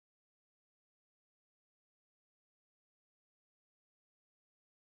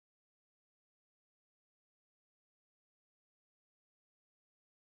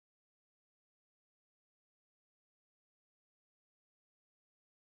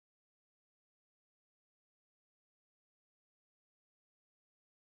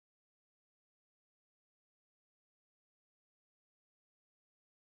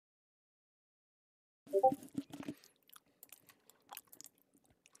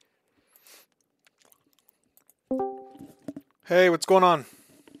Hey, what's going on?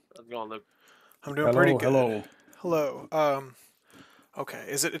 How's it going, Luke? I'm doing pretty Hello, good. hello. Hello. Okay.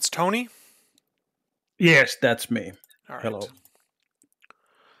 It's Tony? Yes, that's me. All right. Hello.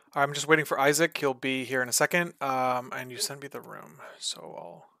 I'm just waiting for Isaac. He'll be here in a second. And you sent me the room, so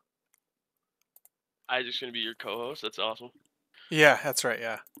I'll. I'm just gonna be your co-host. That's awesome. Yeah, that's right.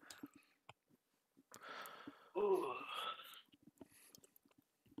 Yeah. Ooh.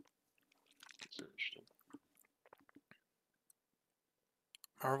 That's interesting.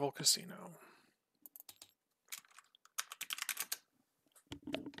 Marvel Casino.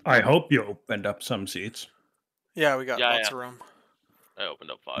 I hope you opened up some seats. Yeah, we got Yeah, lots yeah. of room. I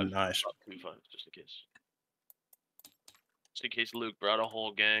opened up 5. Nice. About 2 5, just in case. Just in case Luke brought a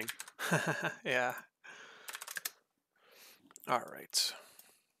whole gang. Yeah. All right.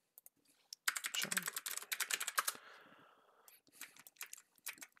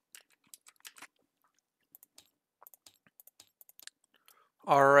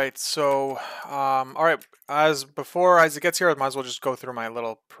 All right. So, all right. As before Isaac gets here, I might as well just go through my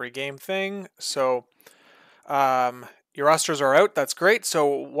little pregame thing. So, your rosters are out. That's great. So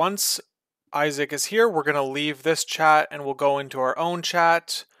once Isaac is here, we're going to leave this chat and we'll go into our own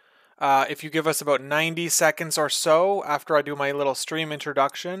chat. If you give us about 90 seconds or so after I do my little stream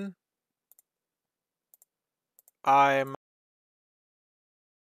introduction, I'm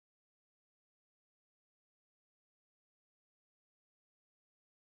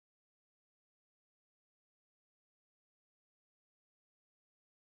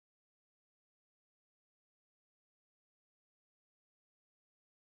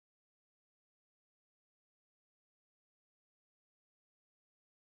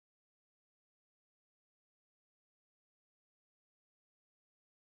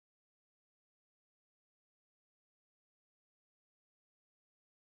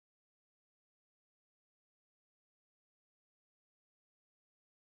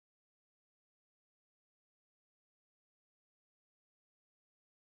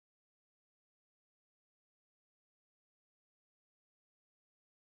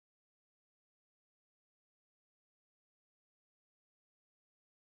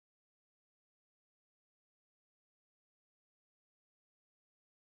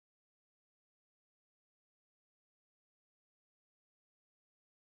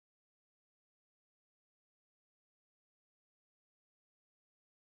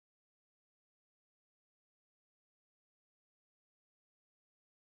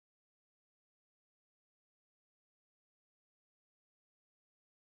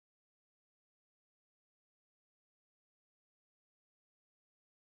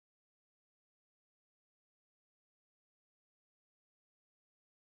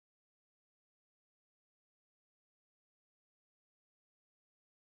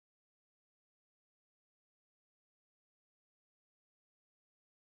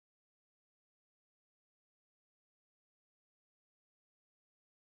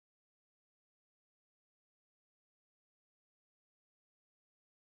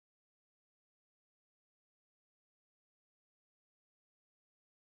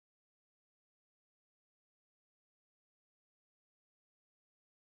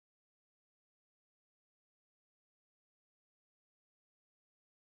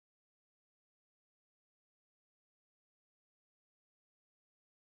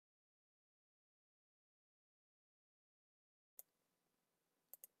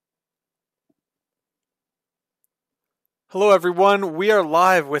Hello, everyone. We are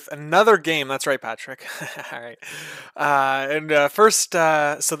live with another game. That's right, Patrick. All right.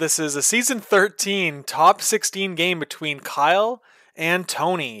 So this is a season 13 top 16 game between Kyle and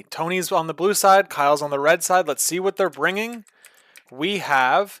Tony. Tony's on the blue side, Kyle's on the red side. Let's see what they're bringing. We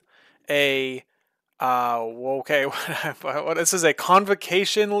have a okay. This is a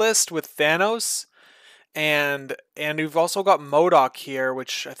convocation list with Thanos, and we've also got MODOK here.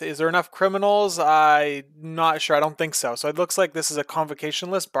 Which is there enough criminals? I'm not sure. I don't think so. So it looks like this is a convocation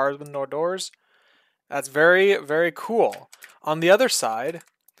list, bars with no doors. That's very very cool. On the other side,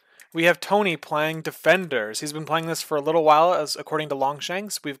 we have Tony playing Defenders. He's been playing this for a little while, as according to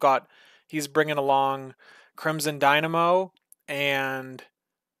Longshanks. He's bringing along Crimson Dynamo and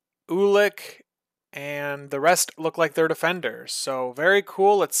Ulik, and the rest look like they're defenders. So very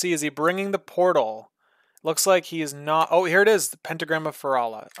cool. Let's see. Is he bringing the portal? Looks like he is not. Oh, here it is. The pentagram of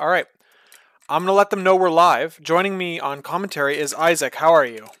Farala. All right. I'm gonna let them know we're live. Joining me on commentary is Isaac. How are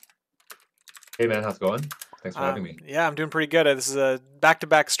you? Hey man, how's it going? Thanks for having me. Yeah, I'm doing pretty good. This is a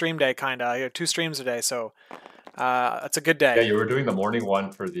back-to-back stream day, kind of. I have 2 streams a day, so it's a good day. Yeah, you were doing the morning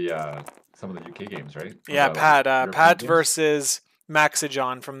one for the some of the UK games, right? Yeah, the Pat. European Pat games? versus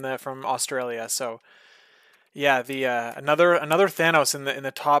Maxijon from Australia. So Yeah, the another Thanos in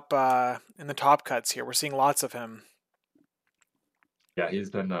the top cuts here. We're seeing lots of him. Yeah, he's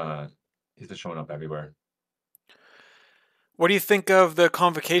been showing up everywhere. What do you think of the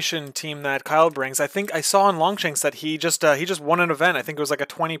Convocation team that Kyle brings? I think I saw on Longshanks that he just won an event. I think it was like a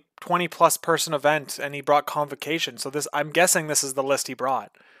 20 plus person event, and he brought Convocation. So this, I'm guessing this is the list he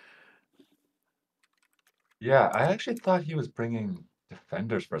brought. Yeah, I actually thought he was bringing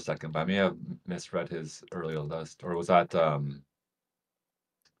defenders for a second, but I may have misread his earlier list. Or was that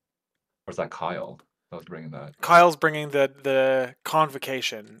Kyle that was bringing that? Kyle's bringing the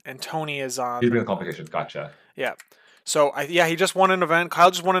Convocation, and Tony is on He's the bringing Convocation. Gotcha. yeah. So yeah, he just won an event. Kyle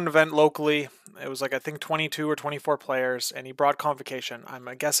just won an event locally. It was like I think 22 or 24 players, and he brought Convocation. I'm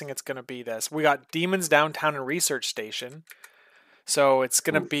guessing it's gonna be this. We got Demons Downtown and Research Station, so it's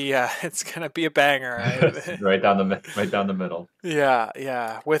gonna Oof. be it's gonna be a banger. Right? right down the middle.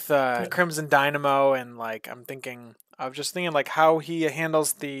 Yeah, with Crimson Dynamo, and like I was just thinking like how he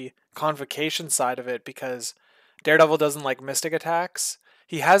handles the Convocation side of it, because Daredevil doesn't like mystic attacks.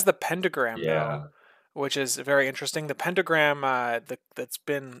 He has the pentagram though, Yeah, which is very interesting. The pentagram,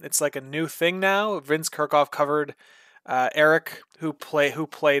 it's like a new thing now. Vince Kirchhoff covered. Eric, who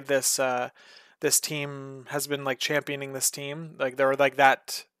played this team, has been like championing this team. Like they were like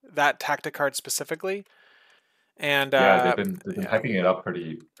that tactic card specifically, and yeah, they've been yeah, hyping it up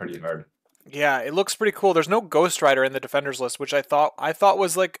pretty hard. yeah, it looks pretty cool. There's no Ghost Rider in the defenders list, which I thought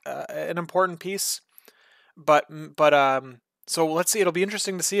was like an important piece, but. So let's see. It'll be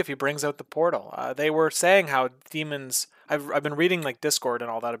interesting to see if he brings out the portal. They were saying how demons. I've been reading like Discord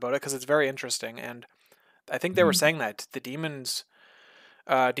and all that about it because it's very interesting, and I think they were Mhm. saying that the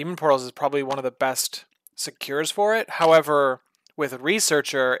demon portals is probably one of the best secures for it. However, with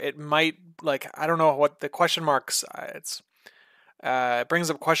researcher, it might like I don't know what the question marks. It brings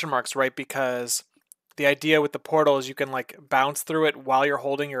up question marks, right? Because the idea with the portal is you can like bounce through it while you're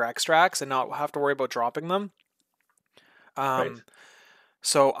holding your extracts and not have to worry about dropping them. Right.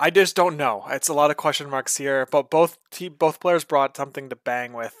 So I just don't know. It's a lot of question marks here, but both players brought something to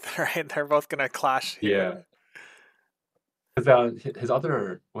bang with, right? They're both gonna clash Yeah. here. Because his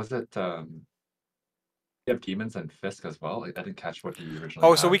other was it you have Demons and Fisk as well? Like, I didn't catch what he originally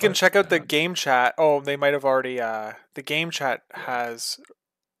Oh, so had, we can but check out the game chat. Oh, they might have already. The game chat yeah. has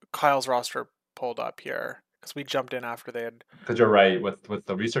Kyle's roster pulled up here because we jumped in after they had. Because you're right, with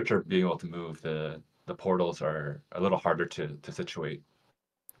the researcher being able to move, the portals are a little harder to situate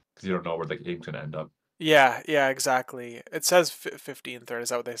because you don't know where the game's gonna end up. Yeah, exactly. It says 15 third. Is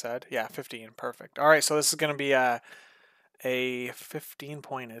that what they said? Yeah, 15. Perfect. All right, so this is gonna be a 15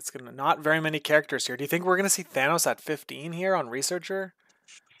 point. It's gonna not very many characters here. Do you think we're gonna see Thanos at 15 here on researcher?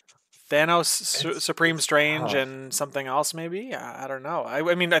 Thanos, Supreme It's Strange, tough. and something else maybe. I don't know.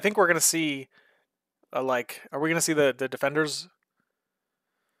 I mean, I think we're gonna see are we gonna see the defenders?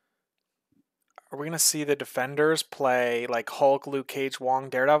 Are we gonna see the defenders play like Hulk, Luke Cage, Wong,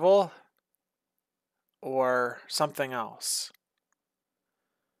 Daredevil, or something else?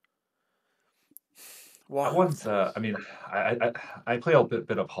 That Well, one's I mean I play a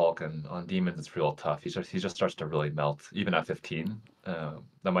bit of Hulk, and on Demons it's real tough. He just starts to really melt even at 15.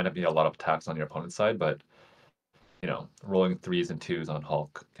 That might not be a lot of attacks on your opponent's side, but rolling threes and twos on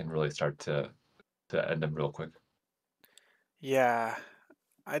Hulk can really start to end them real quick. yeah.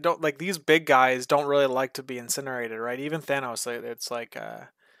 I don't like these big guys. Don't really like to be incinerated, right? Even Thanos, it's like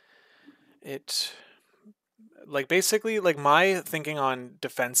it like basically like my thinking on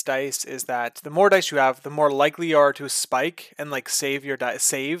defense dice is that the more dice you have, the more likely you are to spike and like save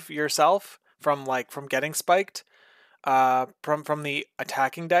yourself from getting spiked from the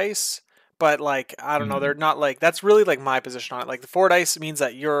attacking dice. But like I don't know, they're Mm, not like that's really like my position on it. Like the 4 dice means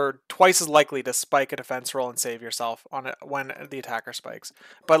that you're twice as likely to spike a defense roll and save yourself on it when the attacker spikes.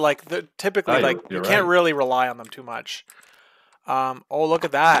 But like typically like you you're can't right. really rely on them too much. Oh, look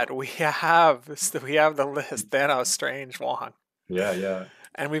at that. We have the list. Thanos, Strange, Wong. Yeah.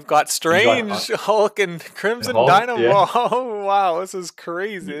 And we've got You got Strange, Hulk, and Crimson Hulk. Yeah, Dynamo. Oh, wow. This is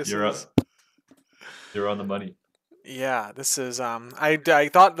crazy. This you're is. you're on the money. Yeah, this is. I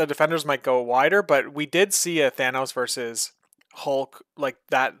thought the defenders might go wider, but we did see a Thanos versus Hulk, like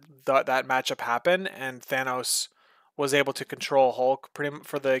that matchup happen, and Thanos was able to control Hulk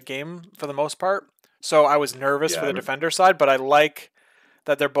for the game for the most part. So I was nervous for Yeah, the defender side, but I like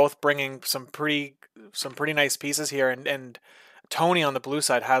that they're both bringing some pretty nice pieces here, and Toni on the blue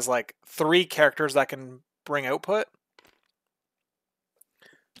side has like 3 characters that can bring output.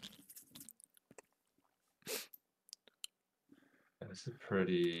 this is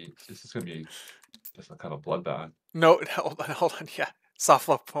gonna be just a kind of bloodbath. No, hold on, yeah.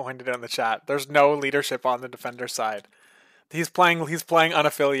 Softlow pointed in the chat. There's no leadership on the defender side. He's playing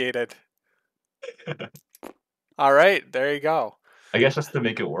unaffiliated. All right, there you go. I guess just to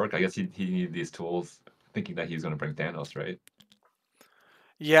make it work, I guess he needed these tools, thinking that he's going to bring Thanos, right?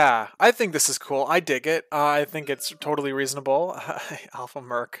 Yeah, I think this is cool. I dig it. I think it's totally reasonable. Alpha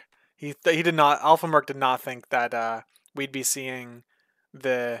Merc. He did not. Alpha Merc did not think that we'd be seeing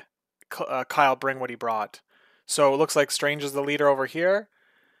the Kyle bring what he brought. So it looks like Strange is the leader over here,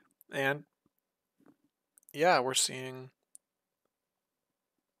 and yeah, we're seeing.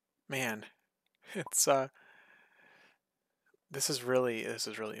 Man, it's this is really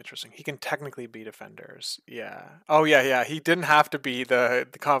interesting. He can technically be defenders. Yeah. Oh yeah. He didn't have to be the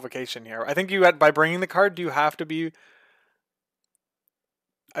convocation here. I think you had, by bringing the card, do you have to be?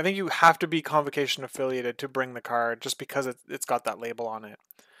 I think you have to be convocation affiliated to bring the card, just because it's got that label on it.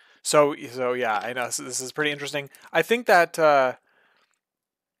 So yeah, I know this is pretty interesting. I think that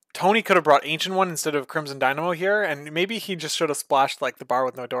Toni could have brought Ancient One instead of Crimson Dynamo here, and maybe he just should have splashed like the bar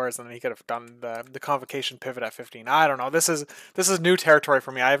with no doors, and then he could have done the convocation pivot at 15. I don't know. This is new territory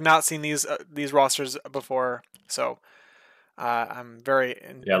for me. I have not seen these rosters before, so I'm very Yeah,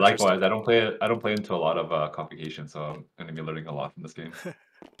 interested. likewise. I don't play into a lot of Convocation, so I'm going to be learning a lot from this game.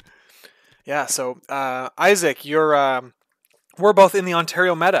 Yeah. So Isaac, we're both in the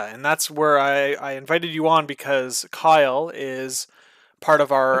Ontario meta, and that's where I invited you on because Kyle is part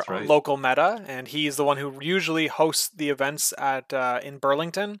of our Right. local meta, and he's the one who usually hosts the events at in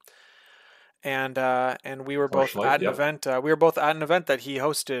Burlington. And we were both at an event. We were both at an event that he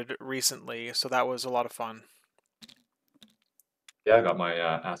hosted recently, so that was a lot of fun. Yeah, I got my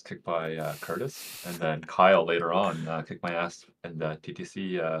ass kicked by Curtis, and then Kyle later on kicked my ass in the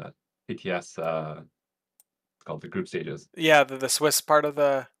TTS. It's called the group stages. Yeah, the Swiss part of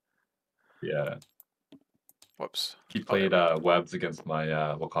the. Yeah. Whoops. He played webs against my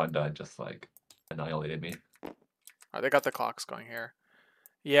Wakanda and just like annihilated me. Oh, they got the clocks going here.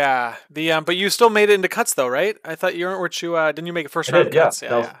 Yeah, but you still made it into cuts though, right? I thought you weren't you didn't you make it first round cuts?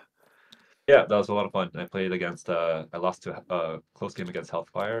 Yeah, that was a lot of fun. I played against I lost to a close game against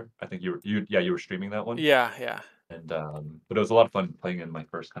Healthfire. I think you were streaming that one. Yeah. And but it was a lot of fun playing in my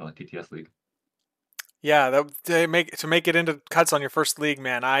first kind of like TTS league. Yeah, to make it into cuts on your first league,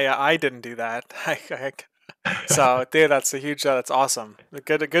 man. I didn't do that. So dude, that's a huge. That's awesome. A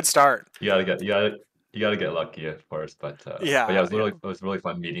good start. You gotta get lucky, of course. But yeah, it was really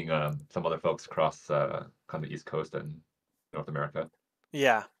fun meeting some other folks across kind of the East Coast and North America.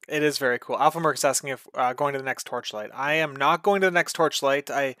 Yeah, it is very cool. Alpha Merc's asking if going to the next Torchlight. I am not going to the next Torchlight.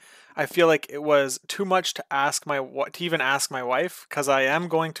 I feel like it was too much to even ask my wife, because I am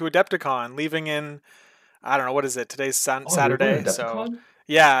going to Adepticon, leaving in, I don't know, what is it? Today's Saturday, so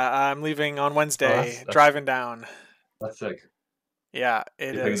yeah, I'm leaving on Wednesday, driving down. That's sick. Yeah,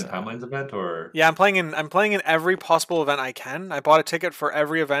 it You're is. playing in the Timelines event, or? Yeah, I'm playing in every possible event I can. I bought a ticket for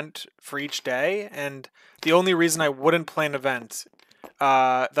every event for each day, and the only reason I wouldn't play an event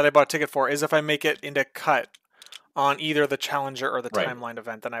that I bought a ticket for is if I make it into cut on either the Challenger or the Timeline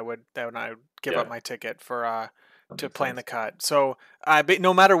event, then I would give up my ticket for to play in the cut. So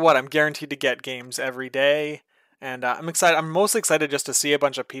no matter what, I'm guaranteed to get games every day, and I'm excited. I'm mostly excited just to see a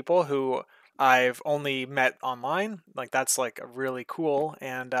bunch of people who I've only met online. Like that's like really cool,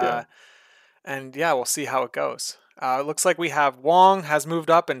 and we'll see how it goes. It looks like we have Wong has moved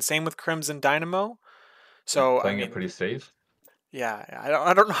up, and same with Crimson Dynamo. So playing it pretty safe. Yeah,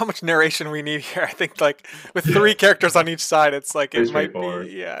 I don't know how much narration we need here. I think like with 3 characters on each side, it's like it might be.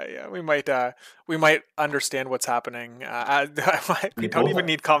 Yeah, we might understand what's happening. We don't even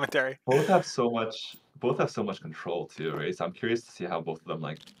need commentary. Both have so much control too, right? So I'm curious to see how both of them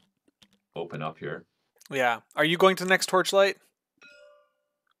like open up here. Yeah, are you going to the next Torchlight?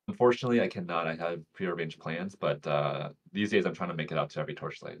 Unfortunately, I cannot. I have prearranged plans, but these days I'm trying to make it out to every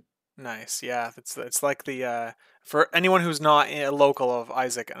Torchlight. Nice, yeah. It's like the for anyone who's not a local of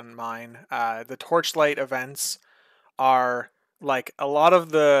Isaac and mine, the Torchlight events are like a lot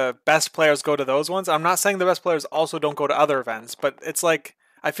of the best players go to those ones. I'm not saying the best players also don't go to other events, but it's like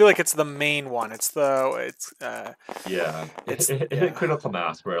I feel like it's the main one. It's critical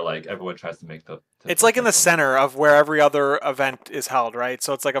mass where like everyone tries to make the it's like in the center of where every other event is held, right?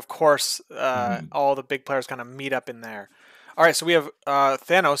 So it's like of course all the big players kind of meet up in there. All right, so we have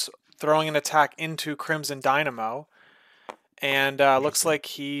Thanos throwing an attack into Crimson Dynamo, and looks like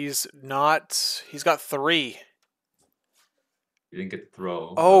he's got 3. He didn't get to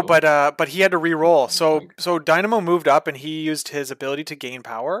throw. Oh, but he had to re-roll. So Dynamo moved up, and he used his ability to gain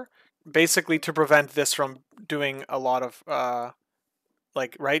power, basically to prevent this from doing a lot of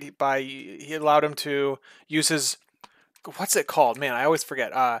he allowed him to use his what's it called? Man, I always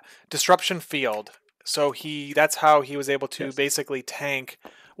forget. Disruption Field. So that's how he was able to Yes. basically tank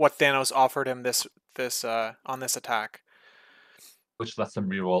what Thanos offered him on this attack. Which lets them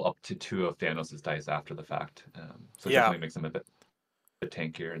reroll up to 2 of Thanos' dice after the fact. So it Yeah. definitely makes them a bit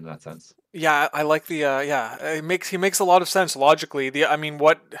tankier in that sense. Yeah, I like the he makes a lot of sense logically.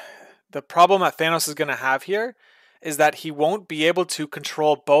 What the problem that Thanos is going to have here is that he won't be able to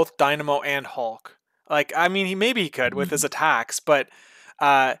control both Dynamo and Hulk. Like, he could with his attacks, but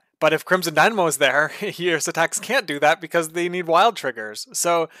if Crimson Dynamo is there, his attacks can't do that because they need wild triggers.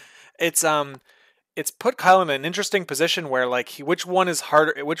 So it's put Kyle in an interesting position where like which one is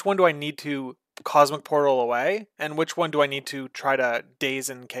harder? Which one do I need to Cosmic Portal away, and which one do I need to try to daze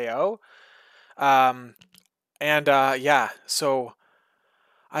and KO? So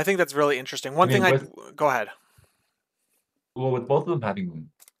I think that's really interesting. Go ahead. Well, with both of them having,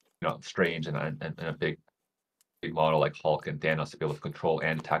 Strange and a big model like Hulk and Thanos to be able to control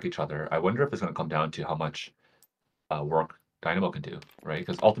and attack each other, I wonder if it's going to come down to how much work Dynamo can do, right?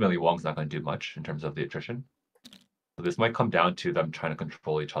 Because ultimately Wong's not going to do much in terms of the attrition. So this might come down to them trying to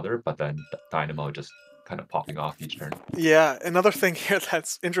control each other, but then Dynamo just kind of popping off each turn. Yeah, another thing here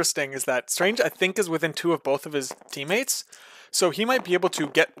that's interesting is that Strange, I think, is within 2 of both of his teammates. So he might be able to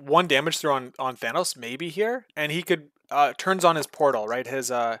get 1 damage through on Thanos, maybe here, and he could turns on his portal, right?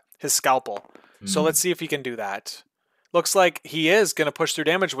 His scalpel. So let's see if he can do that. Looks like he is going to push through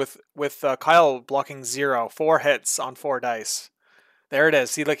damage with Kyle blocking 0, 4 hits on 4 dice. There it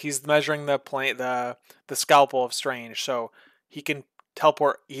is. See, like he's measuring the scalpel of Strange, so he can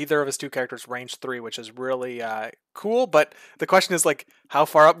teleport either of his 2 characters range 3, which is really cool. But the question is like, how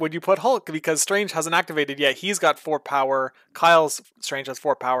far up would you put Hulk? Because Strange hasn't activated yet. He's got 4 power. Kyle's Strange has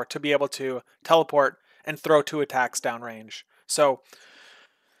 4 power to be able to teleport and throw 2 attacks downrange. So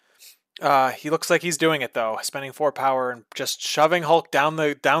he looks like he's doing it though, spending 4 power and just shoving Hulk down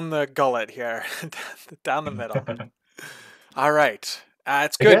the gullet here, down the middle. All right,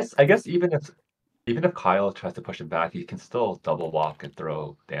 it's good. I guess even if Kyle tries to push him back, he can still double walk and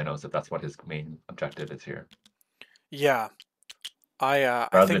throw Thanos if that's what his main objective is here. Yeah, I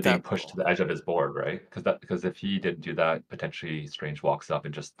rather think than being pushed to the edge of his board, right? Because if he didn't do that, potentially Strange walks up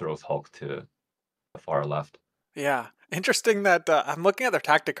and just throws Hulk to the far left. Yeah, interesting that I'm looking at their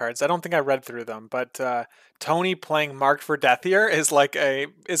tactic cards. I don't think I read through them, but Toni playing Marked for Death here is like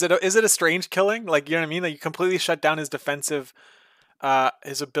is it a Strange killing? Like, you know what I mean? Like you completely shut down his defensive,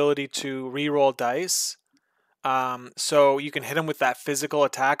 his ability to re-roll dice. So you can hit him with that physical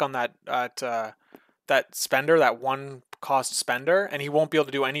attack on that spender, that 1 cost spender, and he won't be able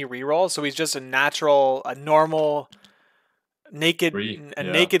to do any re-rolls. So he's just a normal naked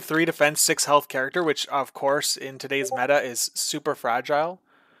 3 defense, 6 health character, which of course in today's meta is super fragile.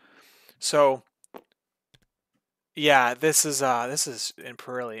 So yeah, this is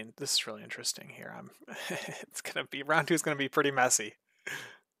really interesting here. Round 2 is gonna be pretty messy.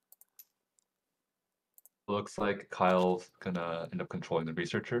 Looks like Kyle's gonna end up controlling the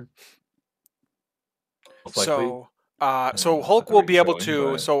researcher. So Hulk will be able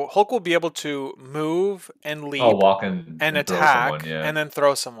to. So Hulk will be able to move and leap, walk and attack, someone, and then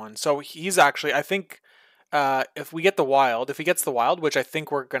throw someone. So he's actually, I think, if he gets the wild, which I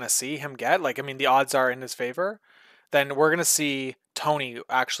think we're gonna see him get, the odds are in his favor, then we're gonna see Toni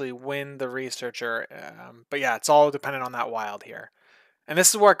actually win the researcher. But yeah, it's all dependent on that wild here, and this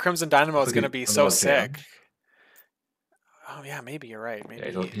is where Crimson Dynamo is gonna be so sick. Oh yeah, maybe you're right.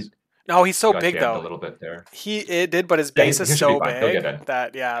 Maybe no, he's so big though. A little bit there. It did, but his base is so big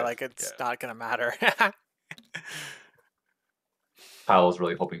that it's not gonna matter. Kyle's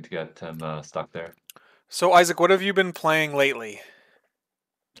really hoping to get him stuck there. So Isaac, what have you been playing lately?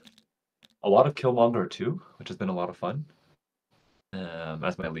 A lot of Killmonger 2, which has been a lot of fun.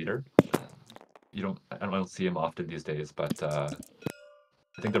 As my leader, I don't see him often these days, but I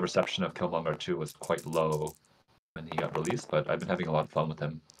think the reception of Killmonger 2 was quite low when he got released. But I've been having a lot of fun with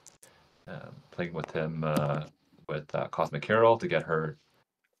him. Playing with him with Cosmic Carol to get her,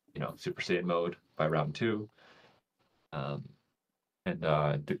 Super Saiyan mode by round 2, and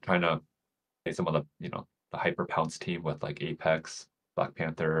trying to play some of the the Hyper Pounce team with like Apex, Black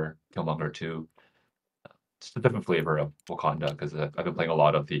Panther, Killmonger 2. Just a different flavor of Wakanda because I've been playing a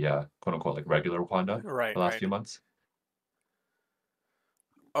lot of the quote unquote like regular Wakanda the last few months.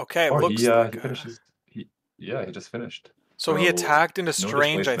 Okay, he finishes. He just finished. So he attacked into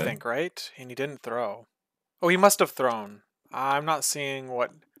Strange, I think, right? And he didn't throw. Oh, he must have thrown. I'm not seeing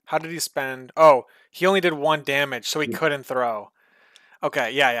what... How did he spend... Oh, he only did 1 damage, so he couldn't throw. Okay,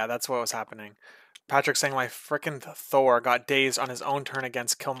 yeah, that's what was happening. Patrick saying my frickin' Thor got dazed on his own turn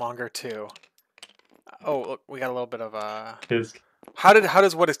against Killmonger 2. Oh, look, we got a little bit of His How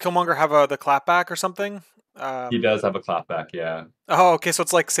does what does Killmonger have the clapback or something? he does have a clapback, yeah. Oh, okay, so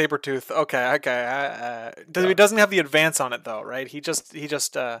it's like Sabretooth. Okay, okay. He Yeah. doesn't have the advance on it though, right? He just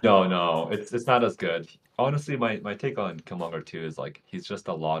No, it's not as good. Honestly, my take on Killmonger 2 is like he's just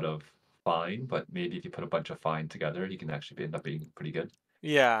a lot of fine, but maybe if you put a bunch of fine together, he can actually end up being pretty good.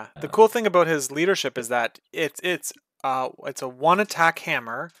 Yeah. The Um, cool thing about his leadership is that it's a one attack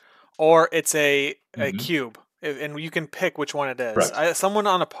hammer, or it's a mhm, cube, and you can pick which one it is. correct. Someone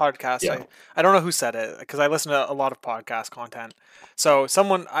on a podcast, Yeah. I don't know who said it because I listen to a lot of podcast content. So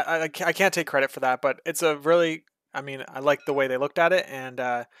someone I can't take credit for that, but it's a really I mean I like the way they looked at it, and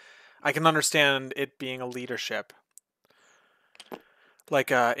I can understand it being a leadership. Like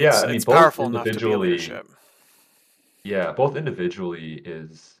Yeah, it's I mean it's both powerful enough to be a individually, leadership. yeah, both individually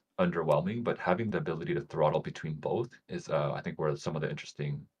is underwhelming, but having the ability to throttle between both is I think where some of the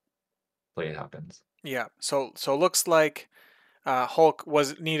interesting play happens. Yeah. So it looks like Hulk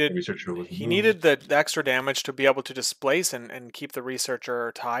The researcher was he needed removed. the extra damage to be able to displace and keep the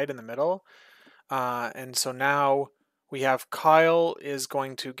researcher tied in the middle. And so now we have Kyle is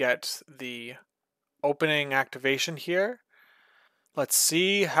going to get the opening activation here. Let's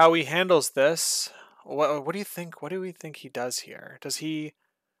see how he handles this. What do you think? What do we think he does here? Does he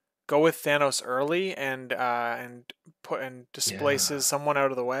go with Thanos early and displaces Yeah. someone out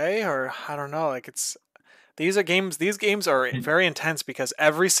of the way, or I don't know? Like it's these are games. These games are very intense because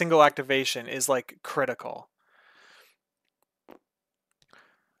every single activation is like critical.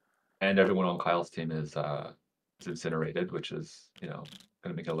 And everyone on Kyle's team is incinerated, which is,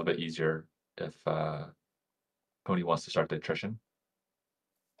 gonna make it a little bit easier if Tony wants to start the attrition.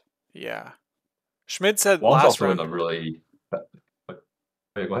 Yeah. Schmid said Wong's last also in round. a really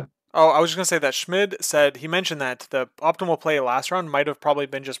wait, go ahead. Oh, I was just gonna say that Schmid said he mentioned that the optimal play last round might have probably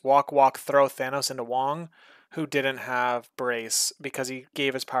been just walk, throw Thanos into Wong, who didn't have brace because he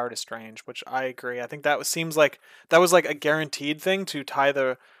gave his power to Strange, which I agree. I think seems like that was like a guaranteed thing to tie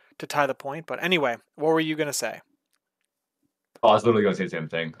the point. But anyway, what were you gonna say? Oh, I was literally going to say the same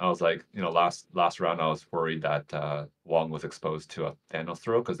thing. I was like, last round I was worried that Wong was exposed to a Thanos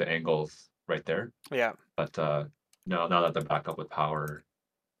throw because the angle's right there. Yeah. But no, now that they're back up with power,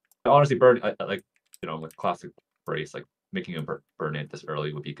 honestly, burn like with classic brace, like making him burn it this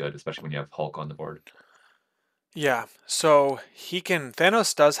early would be good, especially when you have Hulk on the board. Yeah, so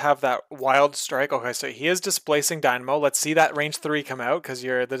Thanos does have that wild strike. Okay, so he is displacing Dynamo. Let's see that range 3 come out because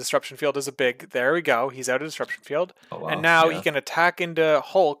the disruption field is a big. There we go. He's out of disruption field. Oh And wow, now he yeah, can attack into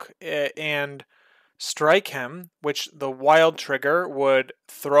Hulk and strike him, which the wild trigger would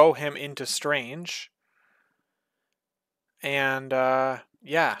throw him into Strange. And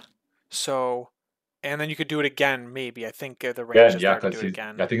yeah, so and then you could do it again, maybe. I think the range yeah, is yeah, there to because do it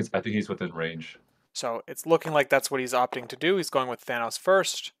again. I think he's within range. So it's looking like that's what he's opting to do. He's going with Thanos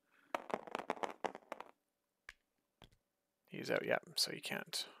first. He's out, yeah, so you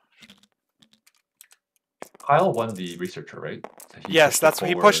can't. Kyle won the researcher, right? So he Yes, pushed it that's what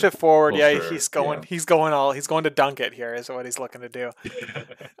he pushed it forward. Yeah, closer, he's going to dunk it here is what he's looking to do.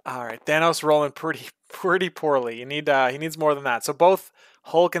 All right, Thanos rolling pretty poorly. He needs more than that. So both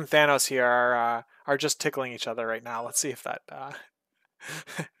Hulk and Thanos here are just tickling each other right now. Let's see if that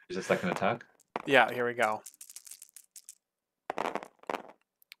Is a second attack? yeah, here we go.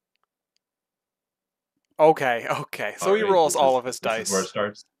 Okay. So he Alright, rolls all of his this is where it dice.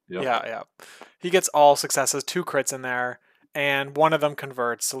 starts. Yep. Yeah. He gets all successes, 2 crits in there, and one of them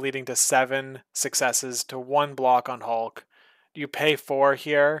converts, so leading to 7 successes to 1 block on Hulk. You pay 4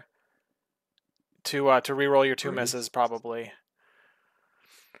 here to reroll your 2 Brace. misses, probably.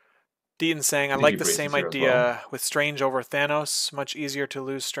 Deaton saying, I I think like he the braces same here as well. idea with Strange over Thanos. Much easier to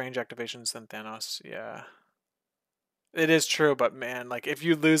lose Strange activations than Thanos. Yeah. It is true, but man, like if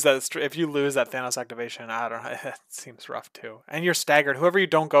you lose that Thanos activation, I don't know, it seems rough too. And you're staggered. Whoever you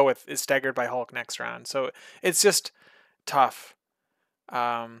don't go with is staggered by Hulk next round, so it's just tough.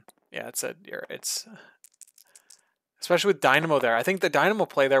 Yeah, it's especially with Dynamo there. I think the Dynamo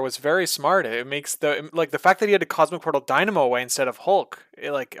play there was very smart. It makes the fact that he had to Cosmic Portal Dynamo away instead of Hulk.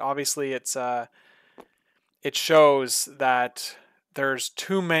 Obviously it shows that there's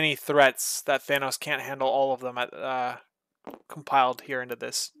too many threats that Thanos can't handle all of them compiled here into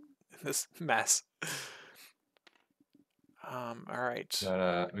this mess. All right.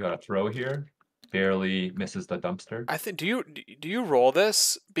 We got a throw here. Barely misses the dumpster. I think do you roll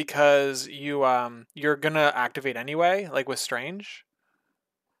this because you're gonna activate anyway, like with Strange,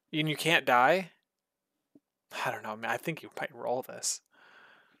 and you can't die? I don't know, man. I think you might roll this.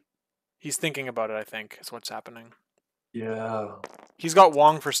 He's thinking about it. I think is what's happening. Yeah. He's got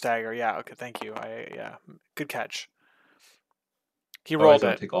Wong for stagger. Yeah, okay, thank you. Yeah, good catch. He Oh, he's rolled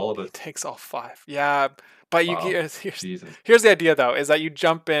gonna it. take all of He it. takes all 5. Yeah, but you Wow. here's Jesus. here's the idea though, is that you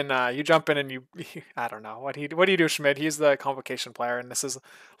jump in and you I don't know. What do you do, Schmidt? He's the Convocation player and this is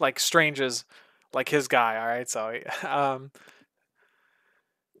like Strange is like his guy, all right? So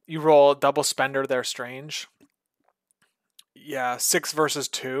you roll double spender there, Strange. Yeah, 6 versus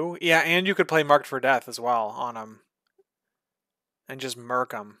 2. Yeah, and you could play Marked for Death as well on him and just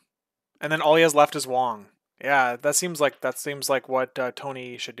murk him. And then all he has left is Wong. Yeah, that seems like what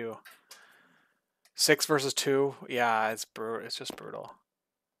Toni should do. 6 versus 2. Yeah, it's brutal. It's just brutal.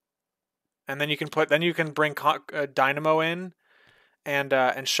 And then you can bring Dynamo in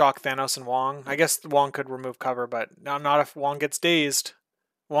and shock Thanos and Wong. I guess Wong could remove cover, but not if Wong gets dazed.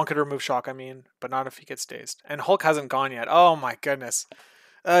 Wong could remove shock, I mean, but not if he gets dazed. And Hulk hasn't gone yet. Oh my goodness.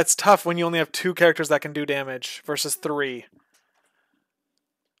 It's tough when you only have 2 characters that can do damage versus 3.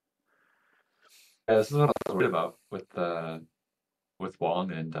 Yeah, this is what I was worried about with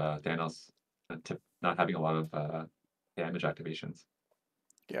Wong and Thanos not having a lot of damage activations.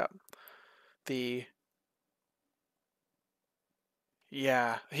 Yeah. He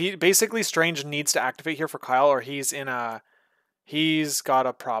basically Strange needs to activate here for Kyle or he's got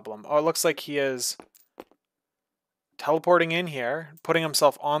a problem. Oh, it looks like he is teleporting in here, putting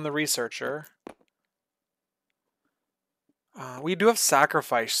himself on the researcher. We do have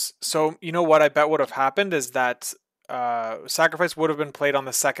sacrifice. So, you know what I bet would have happened is that sacrifice would have been played on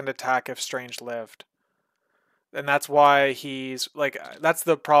the second attack if Strange lived. And that's why he's like that's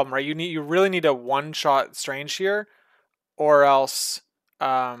the problem, right? You really need a one-shot Strange here or else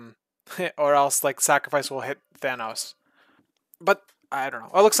like sacrifice will hit Thanos. But I don't know.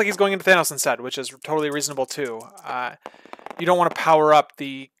 Oh, it looks like he's going into Thanos instead, which is totally reasonable too. You don't want to power up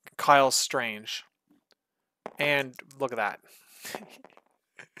the Kyle Strange. And look at that.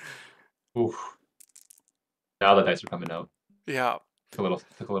 Oof. Now the dice are coming out. Yeah. Took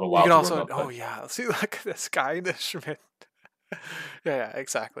a little You while can to also, warm up. oh But yeah, see, look at this guy, this Schmidt. Yeah,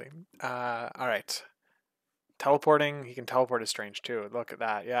 exactly. All right. Teleporting, he can teleport as Strange too. Look at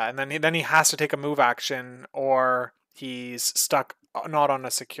that. Yeah, and then he has to take a move action or he's stuck not on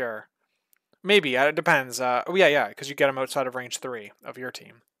a secure. Maybe, it depends. Oh yeah, because you get him outside of range 3 of your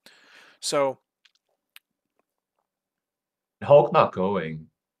team. So, Hulk not going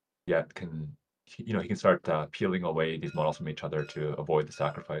yet he can start peeling away these models from each other to avoid the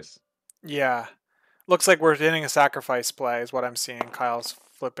sacrifice. yeah. Looks like we're hitting a sacrifice play is what I'm seeing. Kyle's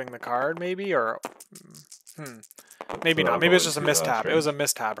flipping the card maybe or maybe So not. that'll Maybe go it's just a into, mistab. It was a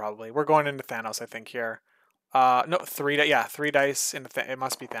Strange. mistab probably. We're going into Thanos I think here. No, 3 dice into it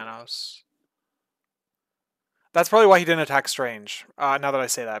must be Thanos. That's probably why he didn't attack Strange. Now that I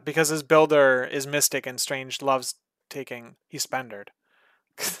say that, because his builder is Mystic and Strange loves taking. He's Spendered.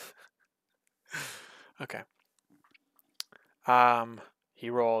 Okay. He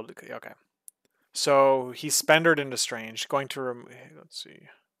rolled. Okay. So he Spendered into Strange, going to let's see.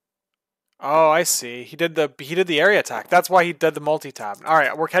 Oh, I see. He did the area attack. That's why he did the multi-tab. All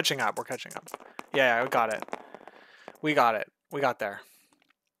right, we're catching up. Yeah, we got it. We got there.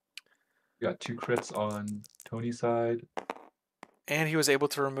 We got 2 crits on Tony's side. And he was able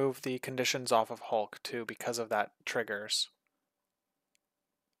to remove the conditions off of Hulk too because of that triggers.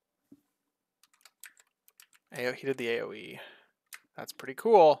 He did the AoE. That's pretty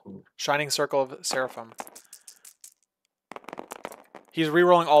cool. Ooh. Shining Circle of Seraphim. He's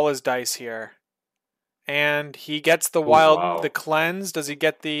re-rolling all his dice here. And he gets the Wow. the cleanse. Does he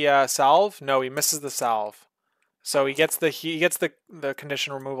get the salve? No, he misses the salve. So he gets the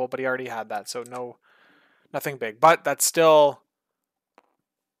condition removal, but he already had that, so nothing big. But that's still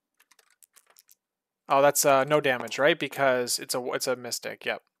that's no damage, right? Because it's a mystic.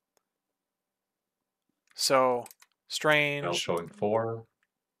 Yep. So Strange. Showing 4.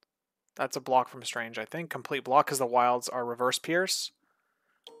 That's a block from Strange, I think. Complete block because the wilds are reverse pierce.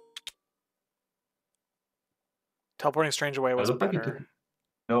 Teleporting Strange away was better.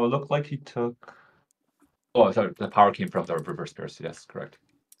 It looked like he took. Oh, sorry, the power came from the reverse pierce. Yes, correct.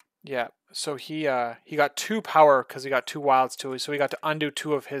 Yeah, so he got 2 power because he got 2 wilds too. So he got to undo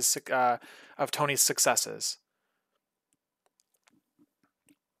 2 of his of Tony's successes.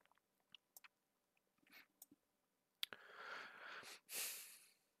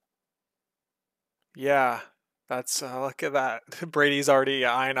 Yeah, that's look at that. Brady's already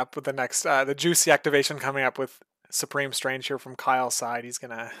eyeing up with the next the juicy activation coming up with Supreme Strange here from Kyle's side. He's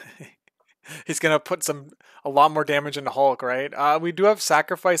gonna he's gonna put a lot more damage into Hulk, right? We do have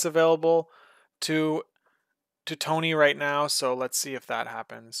sacrifice available to Toni right now, so let's see if that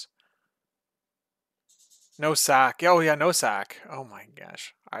happens. No sack. Oh yeah, no sack. Oh my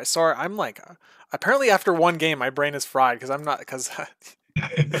gosh. I sorry. I'm like, apparently after one game, my brain is fried because I'm not because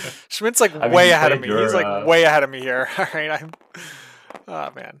Schmidt's like I mean, way you ahead of played me. He's like your way ahead of me here. All right. I'm.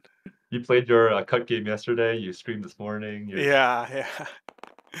 Oh man. you played your cut game yesterday. You streamed this morning. Yeah.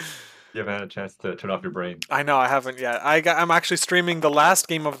 You haven't had a chance to turn off your brain. I know I haven't yet. I'm actually streaming the last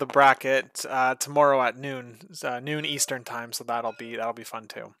game of the bracket tomorrow at noon, noon Eastern time. So that'll be fun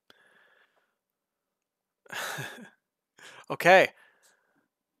too. Okay.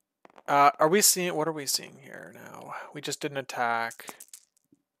 Are we seeing? What are we seeing here now? We just did an attack.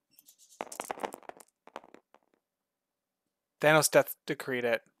 Thanos death decreed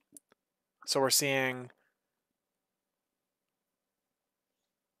it. So we're seeing.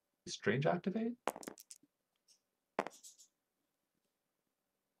 Strange activate?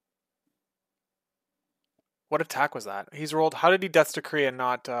 What attack was that? He's rolled. How did he death decree and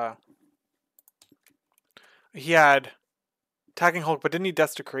not? He had attacking Hulk, but didn't he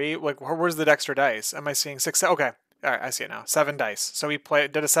death decree? Like, where's the extra dice? Am I seeing 6? Okay, all right, I see it now. 7 dice. So he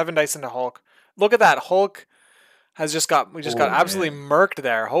did a 7 dice into Hulk. Look at that. Hulk has just got. We just got absolutely murked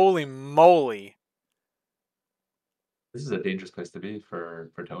there. Holy moly! This is a dangerous place to be for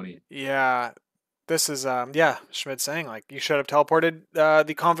Toni. Yeah. This is Schmidt saying like you should have teleported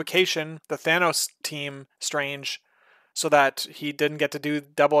the Convocation, the Thanos team, Strange, so that he didn't get to do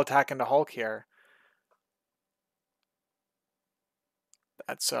double attack into Hulk here.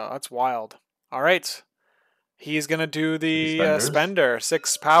 That's wild. All right, he's gonna do the spender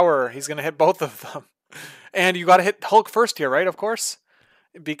 6 power. He's gonna hit both of them, and you got to hit Hulk first here, right? Of course,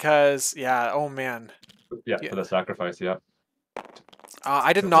 because yeah. Oh man. Yeah, for the sacrifice. Yeah.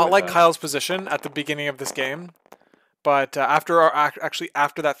 I did not like Kyle's position at the beginning of this game, but after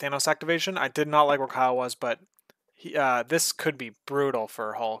that Thanos activation, I did not like where Kyle was. But this could be brutal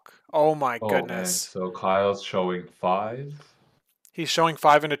for Hulk. Oh my goodness! Man. So Kyle's showing 5. He's showing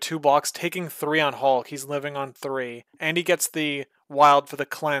 5 into 2 blocks, taking 3 on Hulk. He's living on 3, and he gets the wild for the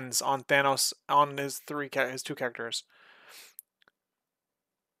cleanse on Thanos on his 2 characters.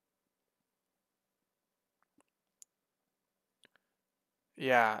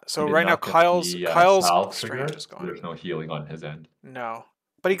 Yeah, so right now Kyle's Strange is going. There's no healing on his end. No,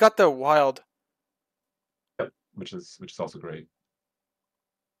 but he got the wild. Yep, which is also great.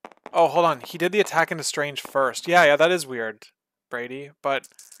 Oh, hold on. He did the attack into Strange first. Yeah, that is weird, Brady. But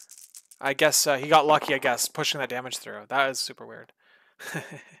I guess he got lucky. I guess pushing that damage through. That is super weird.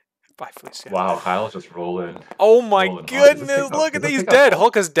 Bye, Felicia. Wow, Kyle's just rolling. Oh my goodness! Look at that. He's dead.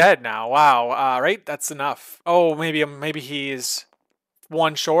 Hulk is dead now. Wow. Right. That's enough. Oh, maybe he's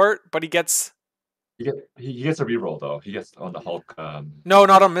 1 short, but he gets. He gets a reroll though. He gets on the Hulk. No,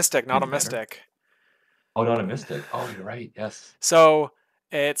 not on Mystic. Not on Mystic. Oh, not a Mystic. Oh, you're right. Yes. So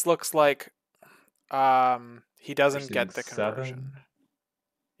it looks like he doesn't get the conversion. 7.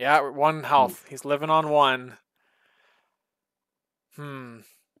 Yeah, 1 health. He's living on 1.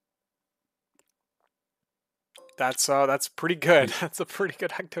 That's pretty good. That's a pretty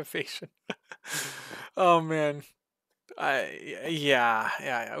good activation. Oh man.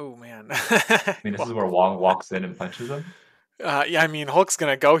 Yeah. Oh man. I mean, this is where Wong walks in and punches him. Yeah, I mean, Hulk's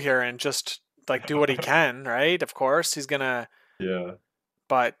gonna go here and just like do what he can, right? Of course, he's gonna. Yeah.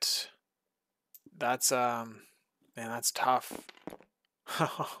 But that's man, that's tough. Yeah,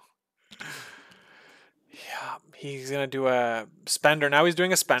 he's gonna do a spender. Now he's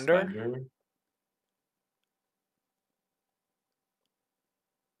doing a spender.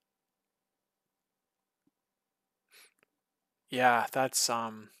 Yeah, that's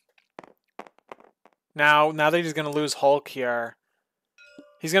now that he's gonna lose Hulk here,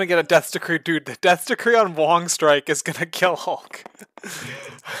 he's gonna get a death decree. Dude, the death decree on Wong strike is gonna kill Hulk.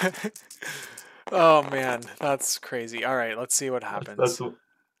 Oh man, that's crazy. All right, let's see what happens.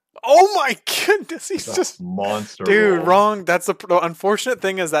 Oh my goodness, he's just monster. Dude, wrong. That's the unfortunate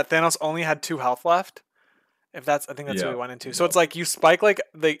thing is that Thanos only had 2 health left. I think that's what we went into. So it's like you spike like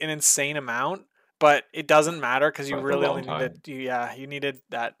an insane amount, but it doesn't matter because you really only needed. You needed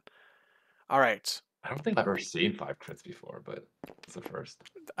that. All right. I don't think I've ever seen 5 crits before, but it's the first.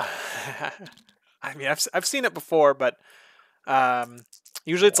 I mean, I've seen it before, but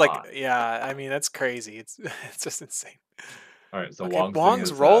usually it's like I mean that's crazy. It's just insane. All right, so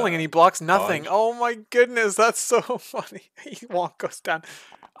Wong's rolling and he blocks nothing. Dodge. Oh my goodness, that's so funny. Wong goes down.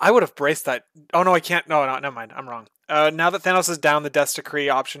 I would have braced that. Oh no, I can't. No, never mind. I'm wrong. Now that Thanos is down, the Death Decree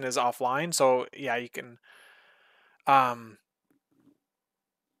option is offline. So yeah, you can.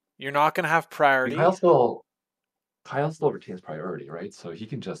 You're not gonna have priority. Kyle still retains priority, right? So he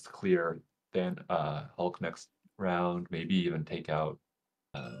can just clear Hulk next round, maybe even take out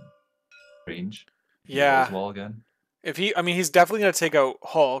range. He rolls Yeah. well again. If he, I mean, he's definitely going to take out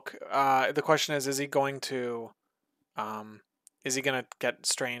Hulk. The question is he going to, is he going to get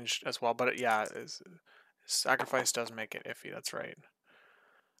Strange as well? But yeah, Sacrifice does make it iffy. That's right.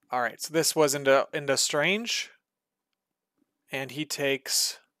 All right, so this was into Strange, and he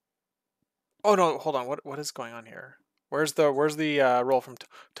takes. Oh no, hold on. What is going on here? Where's the roll from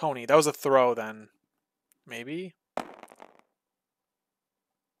Toni? That was a throw then. Maybe.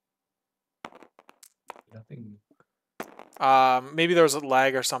 Nothing. Maybe there was a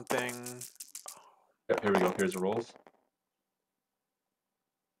lag or something. Yep, here we go. Here's the rolls.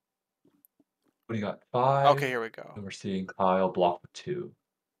 What do you got? 5. Okay, here we go. And we're seeing Kyle block with 2.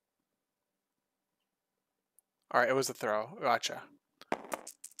 All right, it was a throw. Gotcha.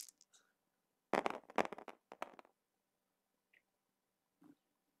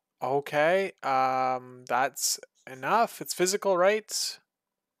 Okay, that's enough. It's physical, right?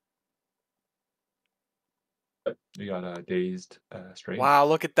 Yep, you got a dazed Strange. Wow,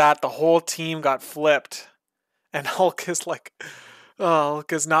 look at that. The whole team got flipped. And Hulk is like, oh,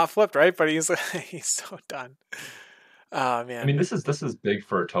 Hulk is not flipped, right? But he's he's so done. Oh man. I mean, this is big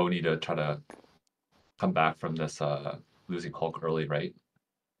for Toni to try to come back from this losing Hulk early, right?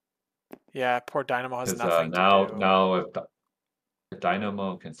 Yeah, poor Dynamo has Because nothing to do. now if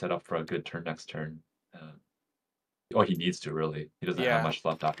Dynamo can set up for a good turn next turn, oh, he needs to really. He doesn't have Yeah. much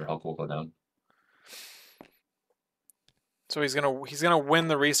left after Hulk will go down. So he's gonna win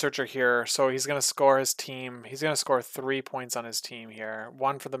the researcher here. So he's gonna score his team. He's gonna score 3 points on his team here.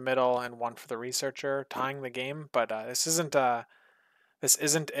 1 for the middle and 1 for the researcher, tying the game. But this isn't a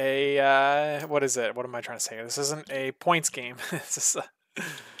what is it? What am I trying to say? This isn't a points game. This is No,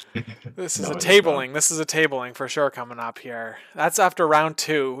 a it is not. tabling. This is a tabling for sure coming up here. That's after round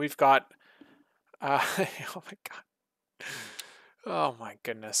 2. We've got oh my god. Oh my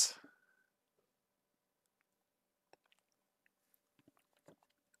goodness.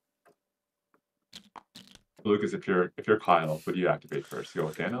 Lucas, if you're Kyle, what do you activate first? Go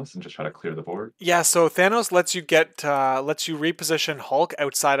with Thanos and just try to clear the board? Yeah, so Thanos lets you reposition Hulk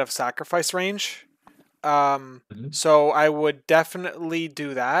outside of sacrifice range. So I would definitely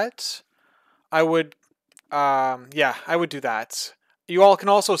do that. I would I would do that. You all can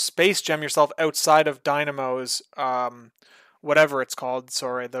also space gem yourself outside of Dynamo's whatever it's called,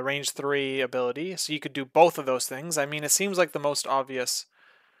 sorry, the range 3 ability. So you could do both of those things. I mean, it seems like the most obvious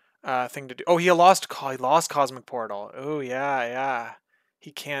thing to do. Oh, he lost Cosmic Portal. Oh yeah.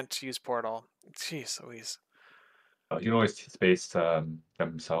 He can't use Portal. Jeez Louise. You can always space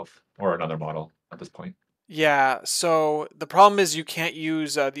himself or another model at this point. Yeah, so the problem is you can't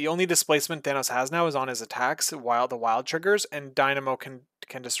use the only displacement Thanos has now is on his attacks while the wild triggers, and Dynamo can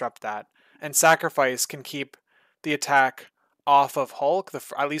disrupt that, and Sacrifice can keep the attack off of Hulk,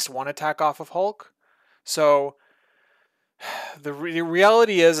 at least one attack off of Hulk. So the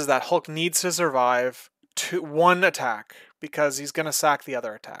reality is that Hulk needs to survive one attack because he's gonna sack the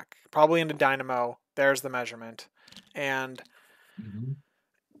other attack, probably into Dynamo. There's the measurement, and.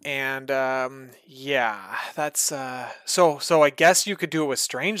 And yeah, that's so I guess you could do it with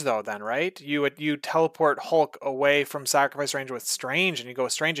Strange though then, right? You teleport Hulk away from sacrifice range with Strange, and you go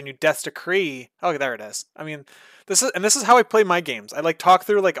with Strange and you Death Decree. Oh, there it is. I mean, this is how I play my games. I like talk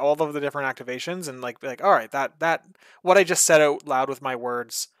through like all of the different activations and like be like, all right, that what I just said out loud with my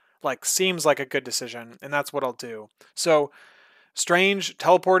words like seems like a good decision, and that's what I'll do. So Strange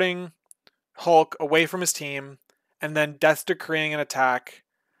teleporting Hulk away from his team, and then Death Decreeing an attack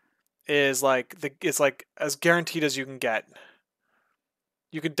is like it's like as guaranteed as you can get.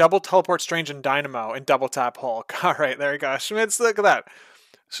 You could double teleport Strange and Dynamo and double tap Hulk. All right, there you go. Schmitz, look at that.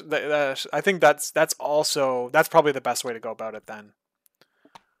 I think that's probably the best way to go about it then.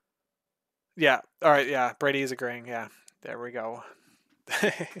 Yeah. All right. Yeah. Brady is agreeing. Yeah. There we go.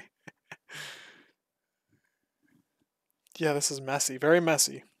 Yeah, this is messy. Very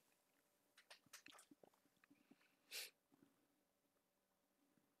messy.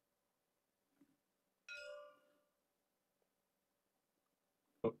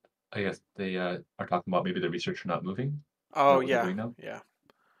 I guess they are talking about maybe the researcher not moving. Oh what they're yeah. doing now? Yeah.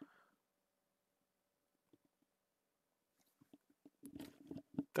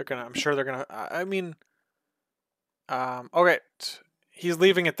 I'm sure they're gonna. I mean. Okay. He's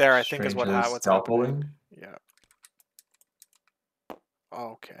leaving it there. I think is what's happening. Scalping. Yeah.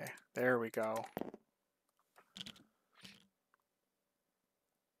 Okay. There we go.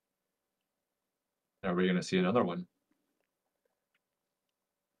 Are we gonna see another one?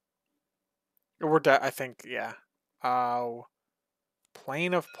 I think, yeah.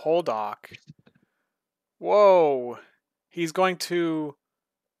 Plane of Poldock. Whoa. He's going to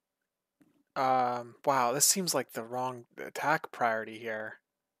Wow, this seems like the wrong attack priority here.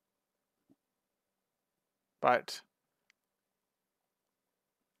 But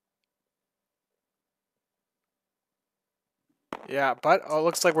yeah, but it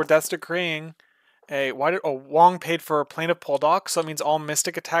looks like we're Death Decreeing Wong paid for a Plaintive Poldock, so that means all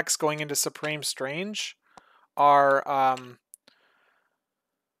Mystic attacks going into Supreme Strange are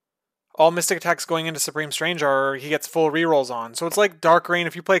he gets full rerolls on. So it's like Dark Rain.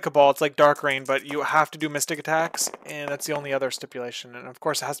 If you play Cabal, it's like Dark Rain, but you have to do Mystic attacks, and that's the only other stipulation. And of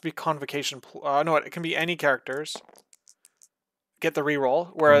course, it has to be Convocation. No, it can be any characters. Get the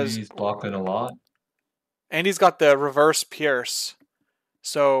reroll. Whereas He's blocking a lot. Andy's got the reverse Pierce.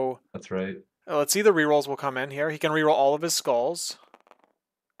 So That's right. let's see the rerolls will come in here. He can reroll all of his skulls.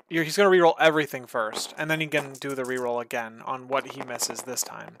 He's going to reroll everything first, and then he can do the reroll again on what he misses this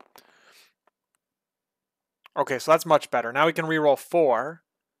time. Okay, so that's much better. Now we can reroll 4.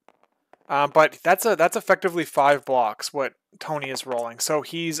 But that's effectively 5 blocks, what Toni is rolling. So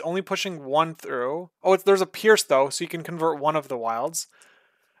he's only pushing 1 through. Oh, there's a Pierce, though, so you can convert 1 of the wilds.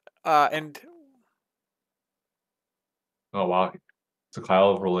 And... Oh, wow. So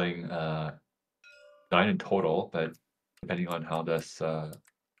Kyle rolling 9 in total, but depending on how this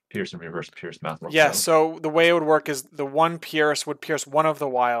Pierce and reverse Pierce math works out. So the way it would work is the 1 Pierce would pierce 1 of the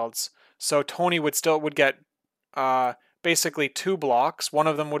wilds. So Toni would get basically 2 blocks. 1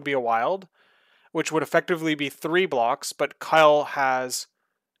 of them would be a wild, which would effectively be 3 blocks, but Kyle has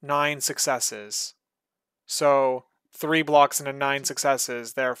 9 successes. So 3 blocks into 9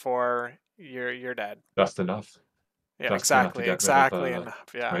 successes, therefore you're dead. Just enough. Yeah, Just enough to exactly get rid of,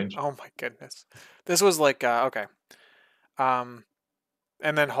 enough. Yeah. range. Oh my goodness. This was like okay. And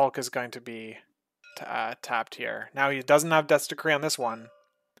then Hulk is going to be tapped here. Now he doesn't have Death's Decree on this one.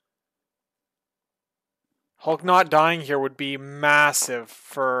 Hulk not dying here would be massive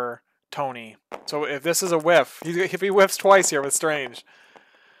for Toni. So if this is a whiff, if he whiffs twice here with Strange.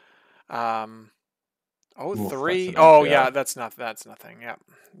 Oh, Oof, 3. that's enough, Oh, yeah. yeah, that's nothing. Yep,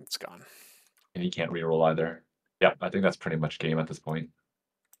 it's gone. And he can't reroll either. Yeah, I think that's pretty much game at this point.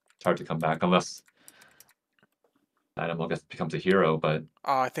 It's hard to come back unless Animal becomes a hero, but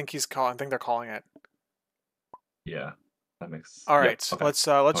I think he's calling. I think they're calling it. yeah, that makes. All yep, right, okay. let's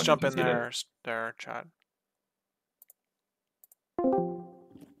Toni jump in conceded. their chat.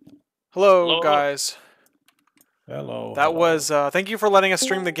 Hello, Hello. guys. Hello. That was thank you for letting us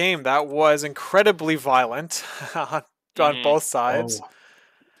stream the game. That was incredibly violent on both sides. Oh,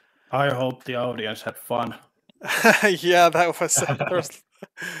 I hope the audience had fun. Yeah, that was.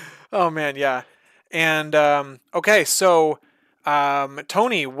 Oh man, yeah. And okay, so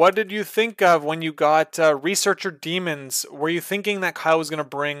Toni, what did you think of when you got Researcher Demons? Were you thinking that Kyle was going to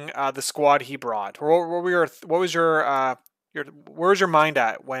bring the squad he brought, or what was your where was your mind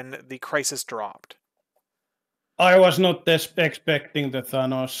at when the crisis dropped? I was not expecting the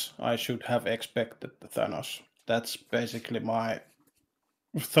Thanos. I should have expected the Thanos. That's basically my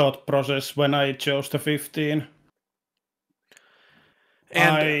thought process when I chose the 15.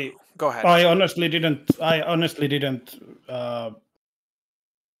 And go ahead. I honestly didn't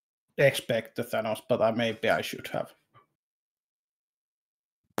expect the Thanos, but maybe I should have.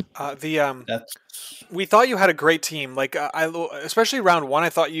 We thought you had a great team. Like especially round 1, I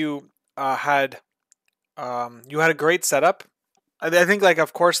thought you had a great setup. I think, like,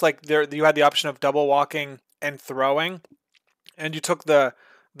 of course, like you had the option of double walking and throwing, and you took the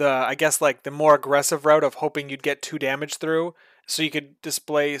I guess like the more aggressive route of hoping you'd get 2 damage through, so you could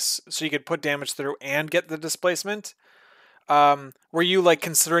put damage through and get the displacement. Were you like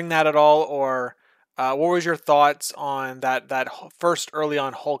considering that at all, or what was your thoughts on that first early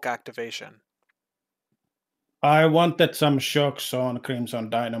on Hulk activation? I wanted some shocks on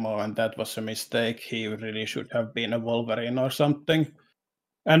Crimson Dynamo, and that was a mistake. He really should have been a Wolverine or something.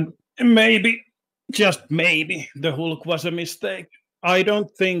 And maybe, just maybe, the Hulk was a mistake. I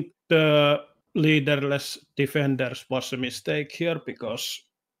don't think the leaderless defenders was a mistake here because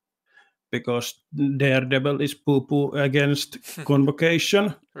Daredevil is poo-poo against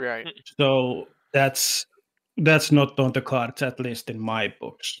Convocation. Right. So that's not on the cards, at least in my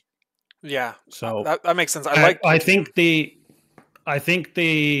books. Yeah, so that makes sense. I think the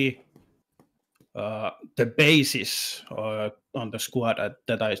basis on the squad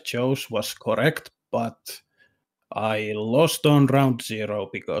that I chose was correct, but I lost on round 0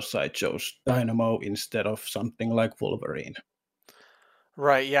 because I chose Dynamo instead of something like Wolverine.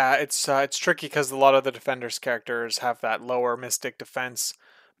 Right. Yeah, it's tricky because a lot of the defenders' characters have that lower Mystic defense,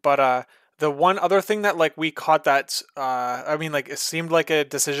 but the one other thing that like we caught that I mean, like, it seemed like a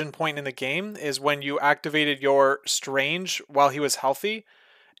decision point in the game is when you activated your Strange while he was healthy,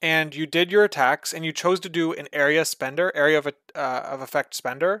 and you did your attacks, and you chose to do an area of effect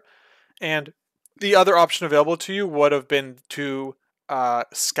spender, and the other option available to you would have been to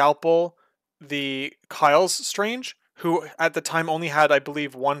scalpel the Kyle's Strange, who at the time only had, I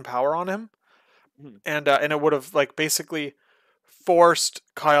believe, 1 power on him, and it would have like basically forced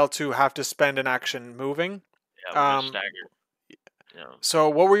Kyle to have to spend an action moving. Yeah, we're just staggered. Yeah. So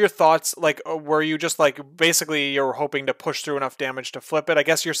what were your thoughts? Like, were you just like basically you were hoping to push through enough damage to flip it? I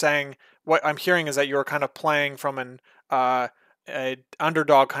guess you're saying what I'm hearing is that you were kind of playing from an a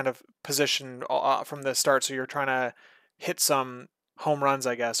underdog kind of position from the start. So you're trying to hit some home runs,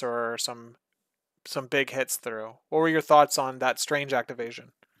 I guess, or some big hits through. What were your thoughts on that strange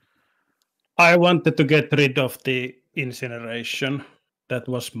activation? I wanted to get rid of the incineration. That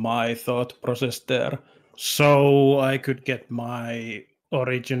was my thought process there. So I could get my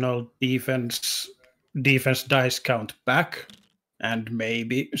original defense dice count back and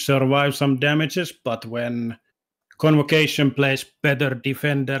maybe survive some damages. But when Convocation plays better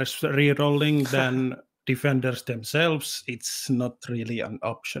defenders rerolling than defenders themselves, it's not really an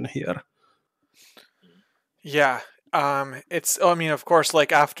option here. Yeah. I mean, of course,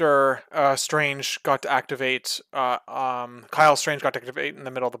 like after Strange got to activate, Kyle Strange got to activate in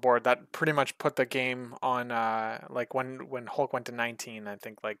the middle of the board. That pretty much put the game on, like when Hulk went to 19. I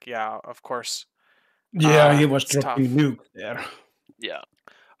think, like, yeah, of course. Yeah, he was it's dropping nuke there. Yeah.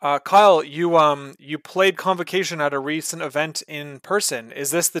 Kyle, you played Convocation at a recent event in person.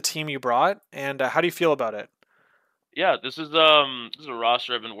 Is this the team you brought? And how do you feel about it? Yeah, this is a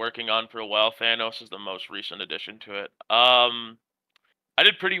roster I've been working on for a while. Thanos is the most recent addition to it. I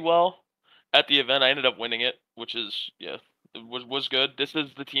did pretty well at the event. I ended up winning it, which is it was good. This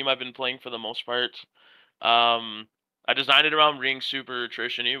is the team I've been playing for the most part. I designed it around being super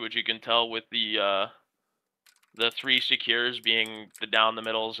attrition-y, which you can tell with the 3 secures being the down the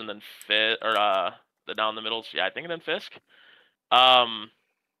middles and then the down the middles. Yeah, I think and then Fisk.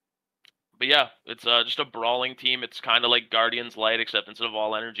 But yeah, it's just a brawling team. It's kind of like Guardians Light, except instead of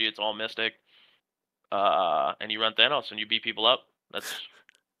all energy, it's all Mystic. And you run Thanos and you beat people up. That's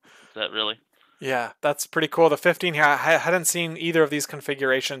that really. Yeah, that's pretty cool. The 15 here, I hadn't seen either of these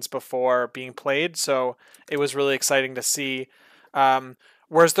configurations before being played, so it was really exciting to see.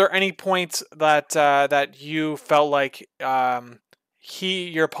 Was there any point that you felt like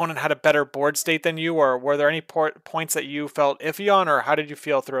your opponent had a better board state than you, or were there any points that you felt iffy on, or how did you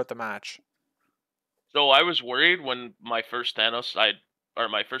feel throughout the match? So I was worried when my first Thanos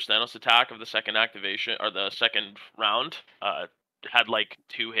attack of the second activation or the second round had like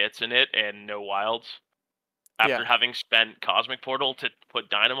 2 hits in it and no wilds. After having spent Cosmic Portal to put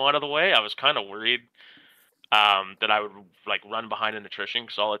Dynamo out of the way, I was kind of worried that I would like run behind in attrition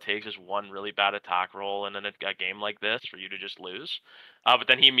because all it takes is one really bad attack roll and then a game like this for you to just lose. But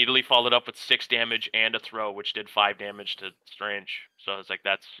then he immediately followed up with 6 damage and a throw, which did 5 damage to Strange. So it's like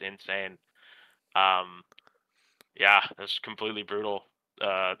that's insane. Yeah, it was completely brutal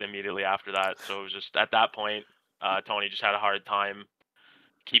immediately after that. So it was just at that point, Toni just had a hard time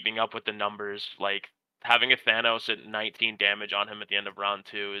keeping up with the numbers. Like having a Thanos at 19 damage on him at the end of round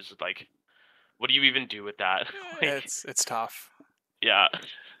 2 is like, what do you even do with that? Like, it's tough. Yeah,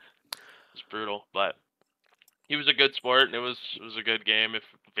 it's brutal, but he was a good sport, and it was a good game, if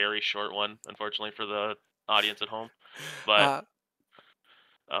very short one, unfortunately for the audience at home. But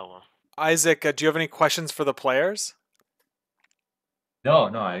oh well. Isaac, do you have any questions for the players? No,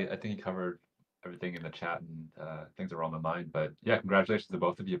 I think he covered everything in the chat and things that were on my mind. But yeah, congratulations to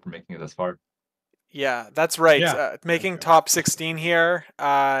both of you for making it this far. Yeah, that's right. Yeah. Making top 16 here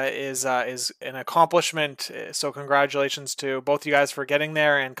is an accomplishment. So congratulations to both you guys for getting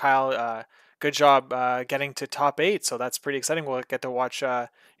there, and Kyle, good job getting to top 8. So that's pretty exciting. We'll get to watch your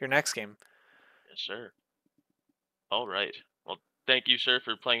next game. Yes, sir. All right. Well, thank you, sir,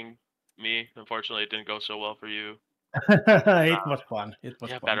 for playing me. Unfortunately, it didn't go so well for you. It was fun. It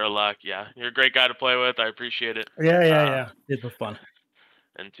was fun. Better luck. Yeah, you're a great guy to play with. I appreciate it. Yeah. It was fun.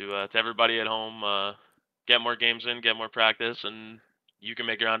 And to everybody at home, get more games in, get more practice, and you can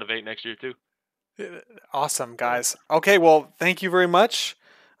make your round of 8 next year too. Awesome, guys. Okay, well, thank you very much,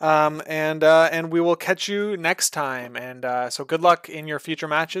 and we will catch you next time. And so good luck in your future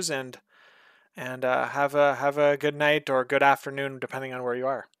matches, and have a good night or good afternoon, depending on where you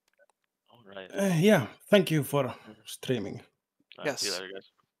are. All right. Yeah, thank you for streaming. Yes. See you later, guys.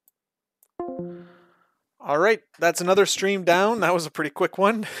 All right, that's another stream down. That was a pretty quick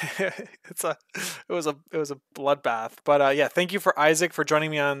one. It was a bloodbath. But yeah, thank you for Isaac for joining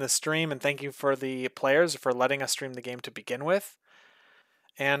me on this stream, and thank you for the players for letting us stream the game to begin with.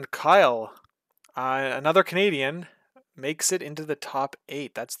 And Kyle, another Canadian, makes it into the top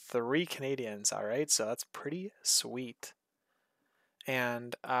 8. That's 3 Canadians, all right? So that's pretty sweet.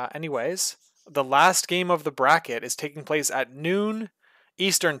 And anyways, the last game of the bracket is taking place at noon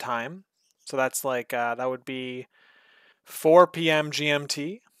Eastern time. So that's like, that would be 4 p.m.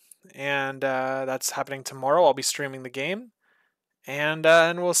 GMT. And that's happening tomorrow. I'll be streaming the game. And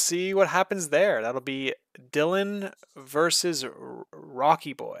we'll see what happens there. That'll be Dylan versus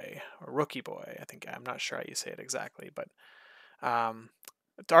Rocky Boy, or Rookie Boy. I think, I'm not sure how you say it exactly, but all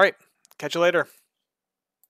right. Catch you later.